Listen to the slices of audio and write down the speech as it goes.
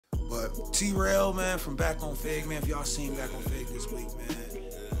But T-Rail, man, from Back on Fig, man, if y'all seen Back on Fig this week, man,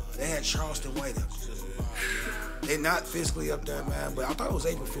 they had Charleston White up. They not physically up there, man, but I thought it was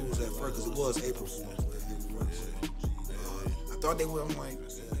April Fool's at first, because it was April Fool's, man. I thought they were, I'm like,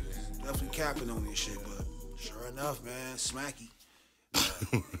 definitely capping on this shit, but sure enough, man, Smacky.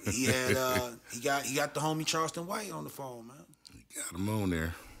 He got the homie Charleston White on the phone, man. He got him on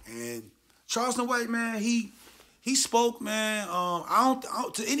there. And Charleston White, man, he spoke, man. I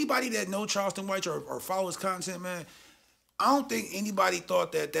don't to anybody that know Charleston White or follow his content, man, I don't think anybody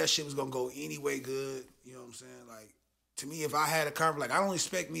thought that shit was gonna go any way good. You know what I'm saying? Like, to me, if I had a conversation, like, I don't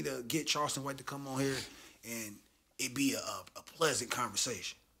expect me to get Charleston White to come on here and it be a pleasant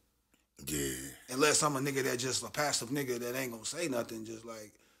conversation. Yeah. Unless I'm a nigga that just a passive nigga that ain't gonna say nothing, just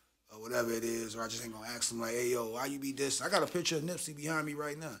like whatever it is, or I just ain't gonna ask him like, hey yo, why you be this? I got a picture of Nipsey behind me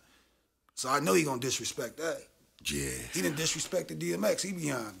right now, so I know he gonna disrespect that. Yeah. He done disrespected DMX. He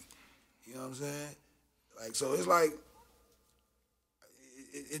behind me. You know what I'm saying? Like, so it's like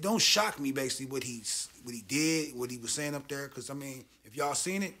it don't shock me basically what he did, what he was saying up there, because I mean, if y'all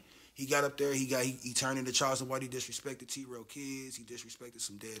seen it. He got up there, he turned into Charleston White, he disrespected T-Rail kids, he disrespected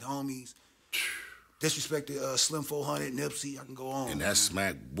some dead homies, disrespected Slim 400, Nipsey, I can go on. And that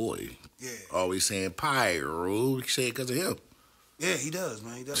Smack boy. Yeah. Always saying pyro, he say it because of him. Yeah, he does,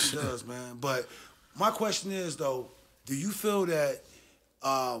 man, he definitely does, man. But my question is, though, do you feel that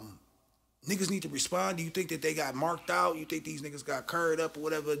niggas need to respond? Do you think that they got marked out? You think these niggas got curried up or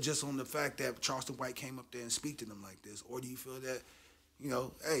whatever just on the fact that Charleston White came up there and speak to them like this? Or do you feel that, you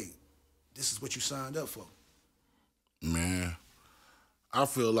know, hey, this is what you signed up for? Man, I'm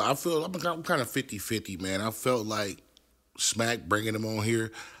kind of 50-50, man. I felt like Smack bringing him on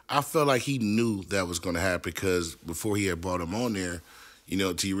here, I felt like he knew that was going to happen because before he had brought him on there, you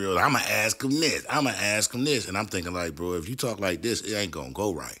know, T-Real, I'm going to ask him this, I'm going to ask him this. And I'm thinking like, bro, if you talk like this, it ain't going to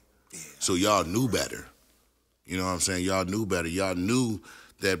go right. Yeah, so y'all knew better. You know what I'm saying? Y'all knew better. Y'all knew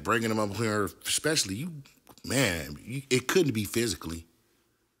that bringing him up here, especially it couldn't be physically.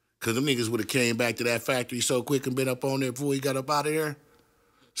 Because them niggas would have came back to that factory so quick and been up on there before he got up out of there.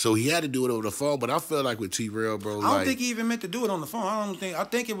 So he had to do it over the phone. But I feel like with T-Rail, bro, I don't think he even meant to do it on the phone. I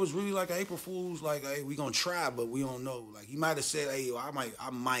think it was really like an April Fool's, like, hey, we gonna try, but we don't know. Like, he might have said, hey, yo, I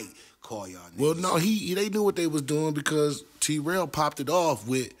might call y'all niggas. Well, no, they knew what they was doing because T-Rail popped it off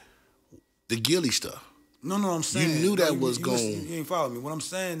with the Gillies stuff. No, I'm saying. You knew that was going. You ain't follow me. What I'm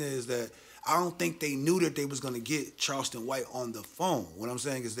saying is that I don't think they knew that they was going to get Charleston White on the phone. What I'm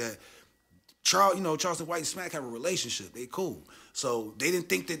saying is that Charleston White and Smack have a relationship. They cool. So they didn't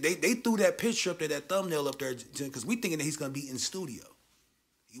think that they threw that picture up there, that thumbnail up there, because we thinking that he's going to be in studio.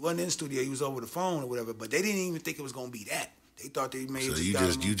 He wasn't in studio. He was over the phone or whatever. But they didn't even think it was going to be that. They thought they made. So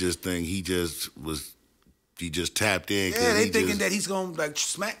you just think he just tapped in. Yeah, they thinking that he's going to, like,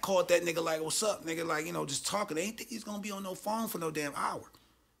 Smack called that nigga like, what's up, nigga? Like, you know, just talking. They ain't think he's going to be on no phone for no damn hour.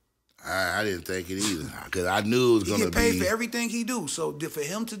 I didn't think it either because I knew it was going to be. He get paid for everything he do. So for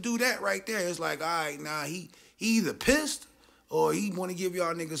him to do that right there, it's like, all right, nah, he either pissed or he want to give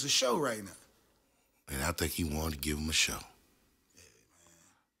y'all niggas a show right now. And I think he wanted to give him a show. Yeah, man.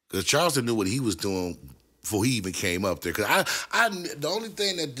 Because Charleston knew what he was doing before he even came up there. Because the only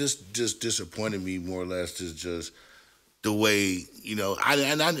thing that just disappointed me more or less is just the way, you know,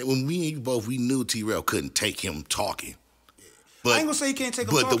 when me and you both, we knew T-Rail couldn't take him talking. But, I ain't gonna say he can't take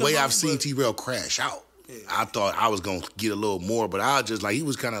a But the way I've seen T-Rail crash out, yeah. I thought I was gonna get a little more, but I was just like, he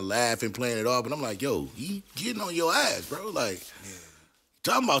was kind of laughing, playing it off, and I'm like, yo, he getting on your ass, bro. Like,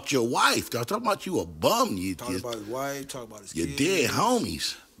 talking about your wife, talking about you a bum. Talking about his wife, talking about his your kids. Your dead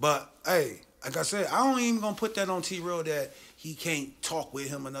homies. But, hey, like I said, I don't even gonna put that on T-Rail that he can't talk with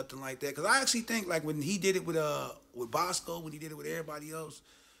him or nothing like that. Because I actually think, like, when he did it with Bosco, when he did it with everybody else,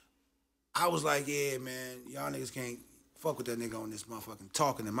 I was like, yeah, man, y'all niggas can't fuck with that nigga on this motherfucking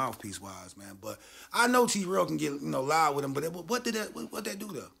talking and mouthpiece wise, man. But I know T-Rail can get, loud with him. But what that do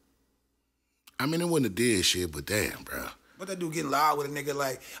though? I mean, it wouldn't have did shit, but damn, bro. What that do getting loud with a nigga?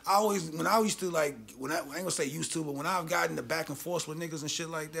 Like I ain't gonna say used to, but when I've gotten the back and forth with niggas and shit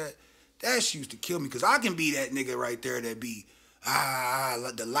like that, that shit used to kill me because I can be that nigga right there that be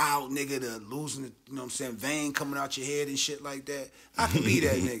the loud nigga, the losing, you know what I'm saying, vein coming out your head and shit like that. I can be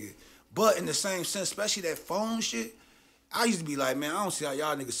that nigga. But in the same sense, especially that phone shit. I used to be like, man, I don't see how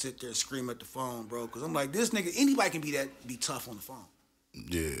y'all niggas sit there and scream at the phone, bro. Because I'm like, this nigga, anybody can be tough on the phone.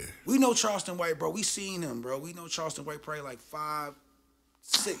 Yeah. We know Charleston White, bro. We seen him, bro. We know Charleston White probably like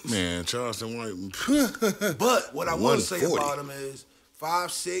 5'6". Man, Charleston White. But what I want to say about him is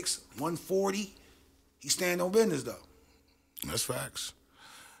 5'6", 140. He stand on business, though. That's facts.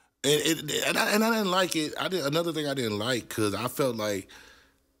 And I didn't like it. Another thing I didn't like, because I felt like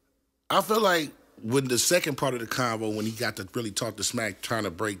I feel like when the second part of the convo, when he got to really talk to Smack, trying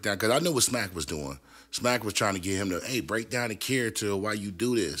to break down, because I know what Smack was doing. Smack was trying to get him to, hey, break down the character, why you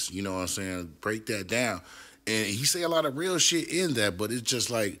do this. You know what I'm saying? Break that down. And he say a lot of real shit in that, but it's just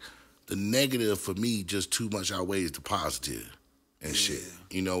like the negative for me just too much outweighs the positive and shit.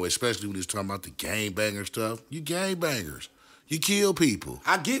 You know, especially when he's talking about the gangbanger stuff. You gangbangers. You kill people.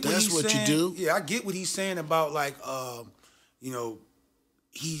 I get what That's what saying. you do. Yeah, I get what he's saying about like, you know,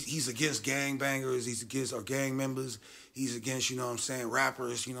 he's against gangbangers. He's against our gang members. He's against, you know what I'm saying,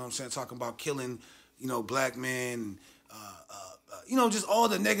 rappers. You know what I'm saying, talking about killing, you know, black men. You know, just all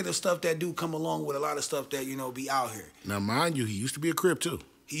the negative stuff that do come along with a lot of stuff that, you know, be out here. Now, mind you, he used to be a Crip, too.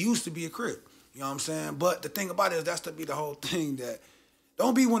 He used to be a Crip. You know what I'm saying? But the thing about it is that's to be the whole thing that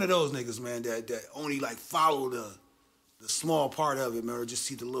don't be one of those niggas, man, that only, like, follow the small part of it, man, or just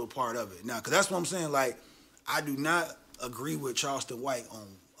see the little part of it. Now, because that's what I'm saying. Like, I do not agree with Charleston White on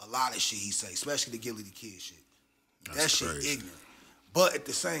a lot of shit he say, especially the Gillies the Kid shit. That shit ignorant. But at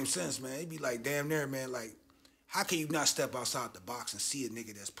the same sense, man, it be like, damn near, man, like, how can you not step outside the box and see a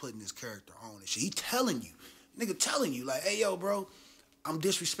nigga that's putting his character on and shit? He telling you, nigga telling you, like, hey, yo, bro, I'm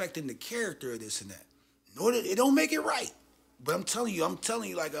disrespecting the character of this and that. No, it don't make it right. But I'm telling you,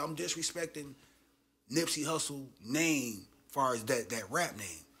 like, I'm disrespecting Nipsey Hussle name as far as that rap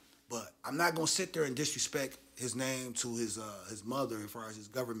name. But I'm not going to sit there and disrespect his name to his mother as far as his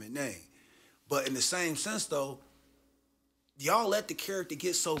government name. But in the same sense, though, y'all let the character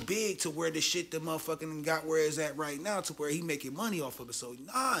get so big to where the shit the motherfucking got where it's at right now to where he making money off of it. So,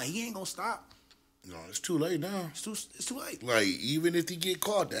 nah, he ain't gonna stop. No, it's too late now. It's too late. Like, even if he get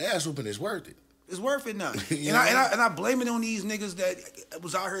caught, the ass whooping is worth it. It's worth it now. and I blame it on these niggas that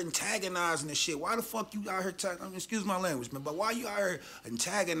was out here antagonizing and shit. Why the fuck you out here, excuse my language, man, but why you out here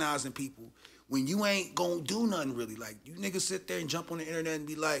antagonizing people when you ain't gonna do nothing really? Like, you niggas sit there and jump on the internet and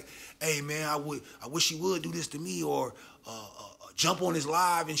be like, hey, man, I wish he would do this to me, or jump on his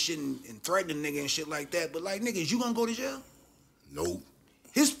live and shit and threaten a nigga and shit like that. But like, niggas, you gonna go to jail? Nope. One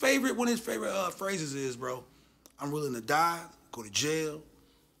of his favorite phrases is, bro, I'm willing to die, go to jail.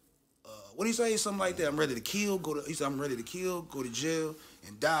 What do you say? Something like that. I'm ready to kill, he said, I'm ready to kill, go to jail,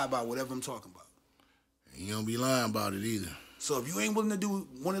 and die about whatever I'm talking about. And you don't be lying about it either. So if you ain't willing to do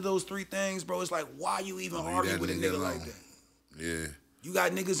one of those three things, bro, it's like, why you even arguing with a nigga like that? Yeah. You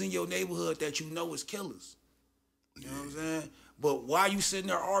got niggas in your neighborhood that you know is killers. You know what I'm saying? But why you sitting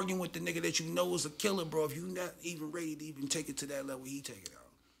there arguing with the nigga that you know is a killer, bro, if you not even ready to even take it to that level he take it out?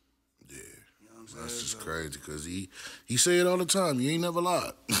 Yeah. You know what I'm saying? That's just crazy, because he say it all the time. You ain't never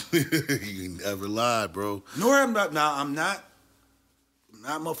lied. You ain't never lied, bro. Nor I'm not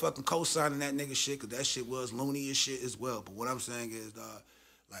motherfucking co-signing that nigga shit, because that shit was loony as shit as well. But what I'm saying is,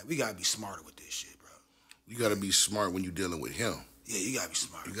 like, we gotta be smarter with this shit, bro. You gotta be smart when you dealing with him. Yeah, you gotta be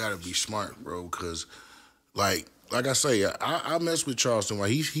smart. You gotta be smart, bro, because, like I say, I mess with Charleston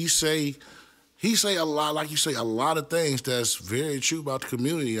White. He say a lot, like you say, a lot of things that's very true about the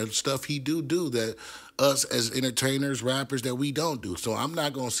community and stuff he do that us as entertainers, rappers, that we don't do. So I'm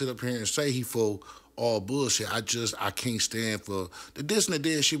not gonna sit up here and say he full all bullshit. I can't stand for the this and the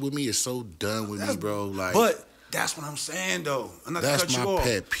dead shit with me is so done with me, bro. Like, but that's what I'm saying, though. I'm not that's to cut my you off.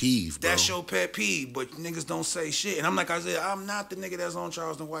 pet peeve, bro. That's your pet peeve, but niggas don't say shit. And I'm like I said, I'm not the nigga that's on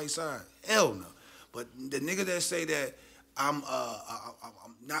Charleston White's side. Hell no. But the nigga that say that I'm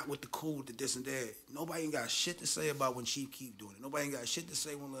not with the cool, with the this and that, nobody ain't got shit to say about when Chief keep doing it. Nobody ain't got shit to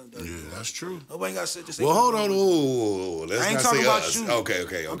say when Lil Durk do it. Yeah, that's true. Nobody ain't got shit to say. Well, hold on. Let's I ain't not talking say about us. you.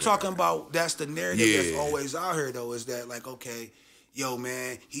 Okay. I'm talking about that's the narrative that's always out here, though, is that, like, okay, yo,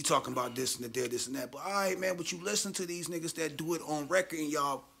 man, he talking about this and that, this and that. But all right, man, but you listen to these niggas that do it on record and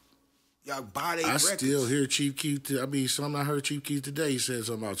y'all buy their records. I still hear Chief Keef. Something I heard Chief Keef today. He said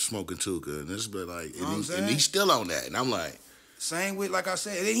something about smoking Tuka, and this, but like, and he's still on that, and I'm like, same with, like I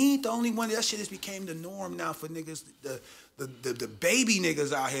said, and he ain't the only one. That shit has became the norm now for niggas. The baby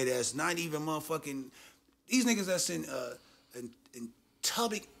niggas out here that's not even motherfucking. These niggas that's in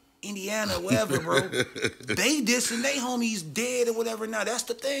Tubbock, Indiana, whatever, bro. They dissing they homies dead or whatever. Now that's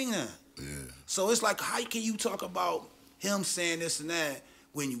the thing now. Yeah. So it's like, how can you talk about him saying this and that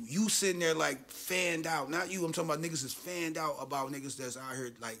when you sitting there like fanned out? Not you. I'm talking about niggas that's fanned out about niggas that's out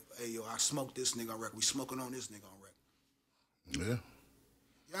here like, hey yo, I smoked this nigga on record. We smoking on this nigga on record. Yeah.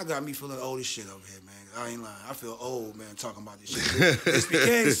 Y'all got me feeling old as shit over here, man. I ain't lying. I feel old, man, talking about this shit. It's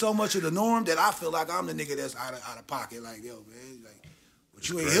became so much of the norm that I feel like I'm the nigga that's out of pocket. Like, yo, man, like, but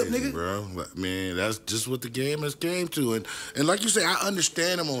you ain't hip, nigga? Bro, man, that's just what the game has came to. And like you say, I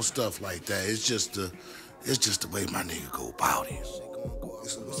understand him on stuff like that. It's just the way my nigga go about it.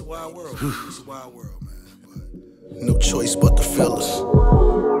 It's a wild world. It's a wild world, man. But no choice but to fellas.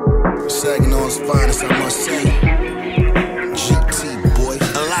 finest, I must say.